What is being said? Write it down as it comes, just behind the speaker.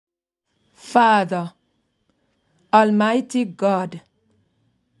Father, Almighty God,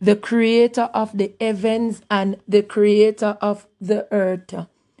 the creator of the heavens and the creator of the earth,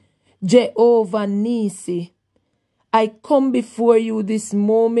 Jehovah Nisi, I come before you this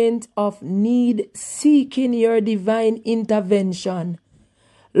moment of need, seeking your divine intervention.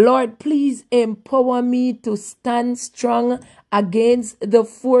 Lord, please empower me to stand strong against the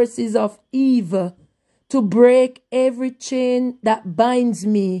forces of evil, to break every chain that binds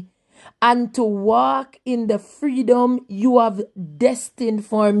me, and to walk in the freedom you have destined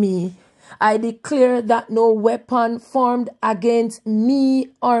for me. I declare that no weapon formed against me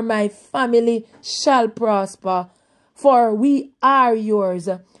or my family shall prosper, for we are yours.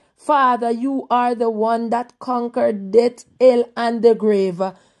 Father, you are the one that conquered death, hell, and the grave.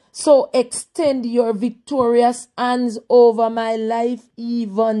 So extend your victorious hands over my life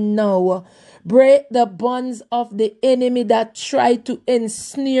even now. Break the bonds of the enemy that try to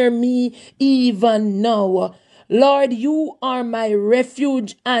ensnare me even now. Lord, you are my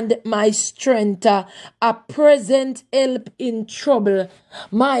refuge and my strength, a present help in trouble.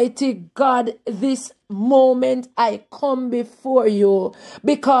 Mighty God, this moment I come before you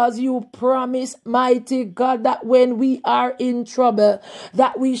because you promise, mighty God, that when we are in trouble,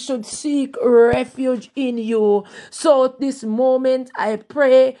 that we should seek refuge in you. So this moment I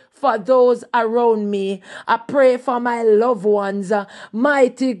pray for those around me. I pray for my loved ones.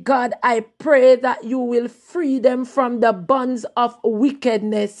 Mighty God, I pray that you will free them from the bonds of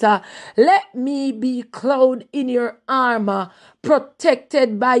wickedness. Let me be clothed in your armor,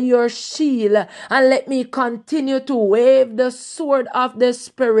 protected by your shield, and let me continue to wave the sword of the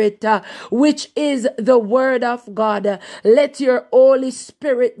Spirit, which is the word of God. Let your Holy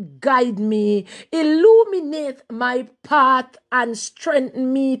Spirit guide me, illuminate my path, and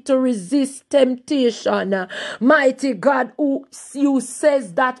strengthen me to resist temptation. Mighty God, who you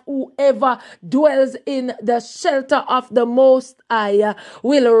says that whoever dwells in the shelter of the Most High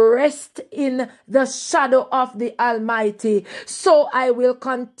will rest in the shadow of the Almighty. So I will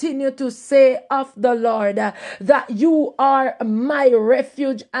continue to say of the Lord that you are my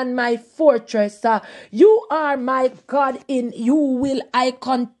refuge and my fortress. You are my God, in you will I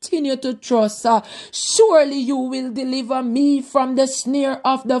continue to trust. Surely you will deliver me from the snare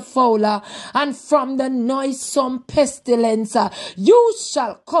of the fowler and from the noisome pestilence. You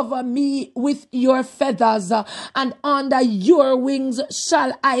shall cover me with your feathers, and under your wings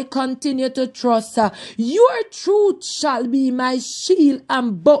shall I continue to trust. Your truth shall be my shield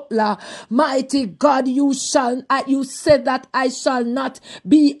and buckler. Mighty God, you said that I shall not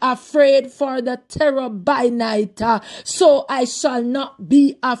be afraid for the terror by night. So I shall not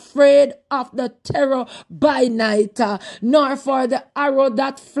be afraid of the terror by night, nor for the arrow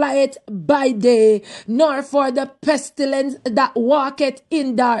that flieth by day, nor for the pestilence that walketh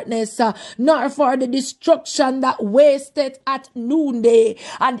in darkness, nor for the destruction that wasteth at noonday.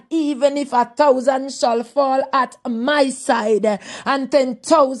 And even if 1,000 shall fall at my side, and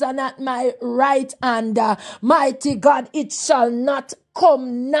 10,000 at my right hand, mighty God, it shall not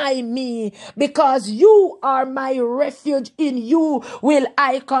come nigh me, because you are my refuge. In you will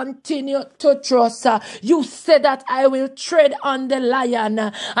I continue to trust. You said that I will tread on the lion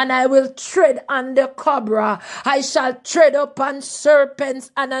and I will tread on the cobra. I shall tread upon serpents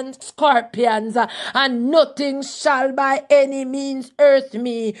and on scorpions, and nothing shall by any means hurt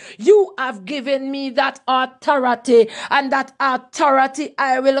me. You have given me that authority, and that authority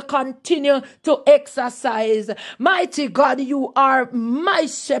I will continue to exercise. Mighty God, you are my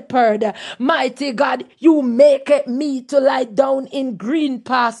shepherd. Mighty God, you make me to lie down in green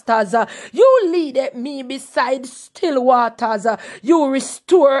pastures. You lead me beside still waters. You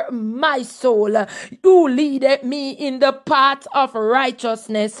restore my soul. You lead me in the path of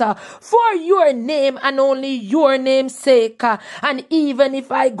righteousness for your name and only your name's sake. And even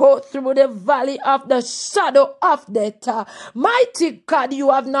if I go through the valley of the shadow of death, mighty God,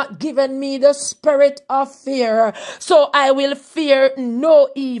 you have not given me the spirit of fear. So I will fear no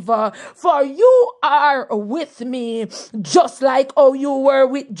evil, for you are with me, just like how you were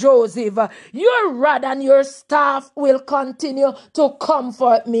with Joseph. Your rod and your staff will continue to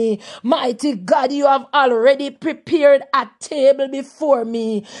comfort me. Mighty God, you have already prepared a table before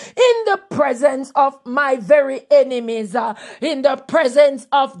me in the presence of my very enemies, in the presence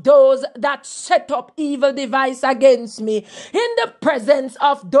of those that set up evil device against me, in the presence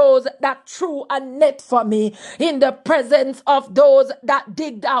of those that threw a net for me, in the presence of those those that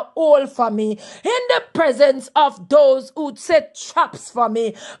digged a hole for me, in the presence of those who set traps for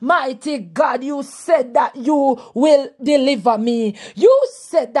me. Mighty God, you said that you will deliver me. You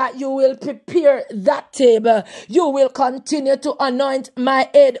said that you will prepare that table. You will continue to anoint my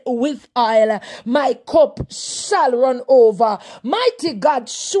head with oil. My cup shall run over. Mighty God,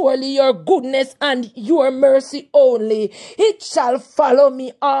 surely your goodness and your mercy only, it shall follow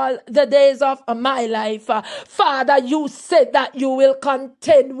me all the days of my life. Father, you said that you will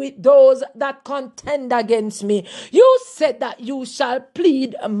contend with those that contend against me. You said that you shall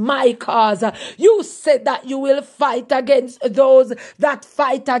plead my cause. You said that you will fight against those that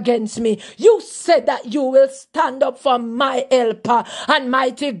fight against me. You said that you will stand up for my helper. And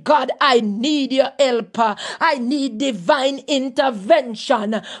mighty God, I need your helper. I need divine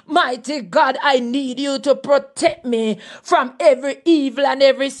intervention. Mighty God, I need you to protect me from every evil and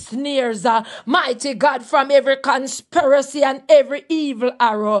every snares. Mighty God, from every conspiracy and every evil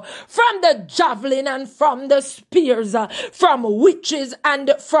arrow, from the javelin and from the spears, from witches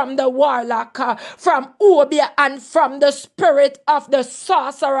and from the warlock, from Obia and from the spirit of the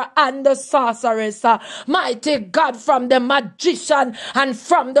sorcerer and the sorceress. Mighty God, from the magician and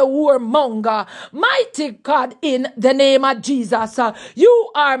from the warmonger. Mighty God, in the name of Jesus,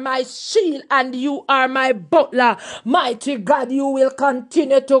 you are my shield and you are my butler. Mighty God, you will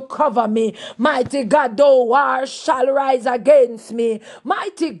continue to cover me. Mighty God, though war shall rise against me,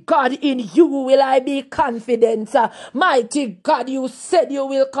 mighty God, in you will I be confident. Mighty God, you said you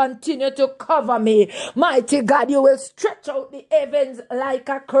will continue to cover me. Mighty God, you will stretch out the heavens like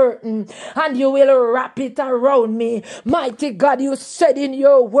a curtain and you will wrap it around me. Mighty God, you said in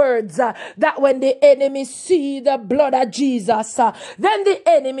your words that when the enemy see the blood of Jesus, then the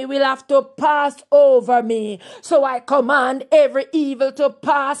enemy will have to pass over me. So I command every evil to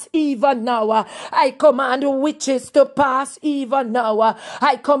pass even now. I command witches to pass even now.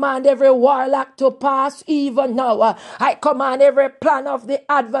 I command every warlock to pass even now. I command every plan of the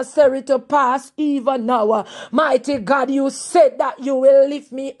adversary to pass even now. Mighty God, you said that you will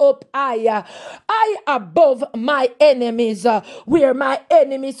lift me up higher, high above my enemies, where my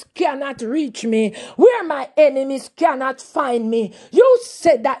enemies cannot reach me, where my enemies cannot find me. You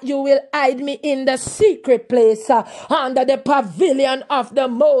said that you will hide me in the secret place, under the pavilion of the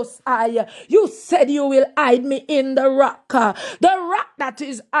Most High. You said you will hide me in the rock that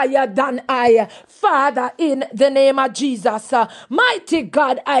is higher than I. Father, in the name of Jesus, mighty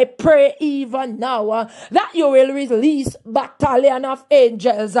God, I pray even now that you will release battalion of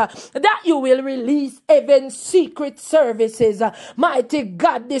angels, that you will release heaven's secret services. Mighty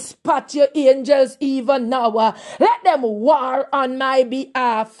God, dispatch your angels even now. Let them war on my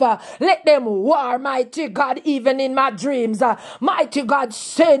behalf. Let them war, mighty God, even in my dreams. Mighty God,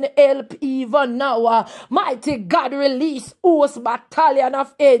 send help even now. Mighty God, release host battalion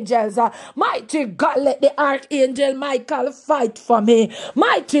of angels. Mighty God, let the archangel Michael fight for me.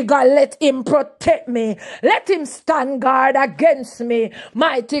 Mighty God, let him protect me. Let him stand guard against me.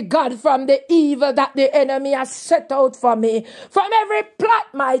 Mighty God, from the evil that the enemy has set out for me, from every plot,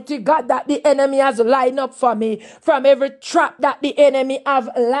 mighty God, that the enemy has lined up for me, from every trap that the enemy have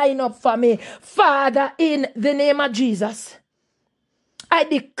lined up for me. Father, in the name of Jesus, I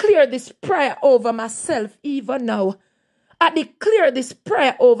declare this prayer over myself even now. I declare this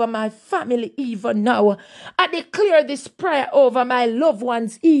prayer over my family even now. I declare this prayer over my loved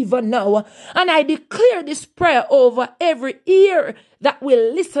ones even now. And I declare this prayer over every ear that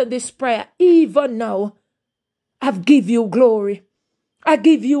will listen this prayer even now. I give you glory. I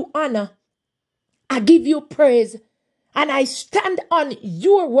give you honor. I give you praise. And I stand on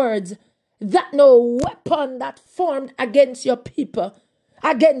your words that no weapon that formed against your people,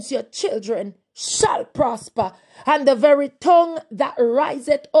 against your children, shall prosper. And the very tongue that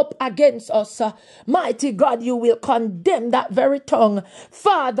riseth up against us, mighty God, you will condemn that very tongue.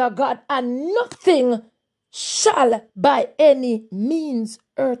 Father God, and nothing shall by any means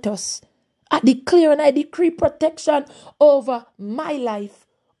hurt us. I declare and I decree protection over my life,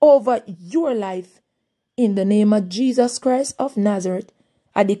 over your life. In the name of Jesus Christ of Nazareth,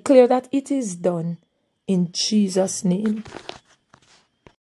 I declare that it is done. In Jesus' name.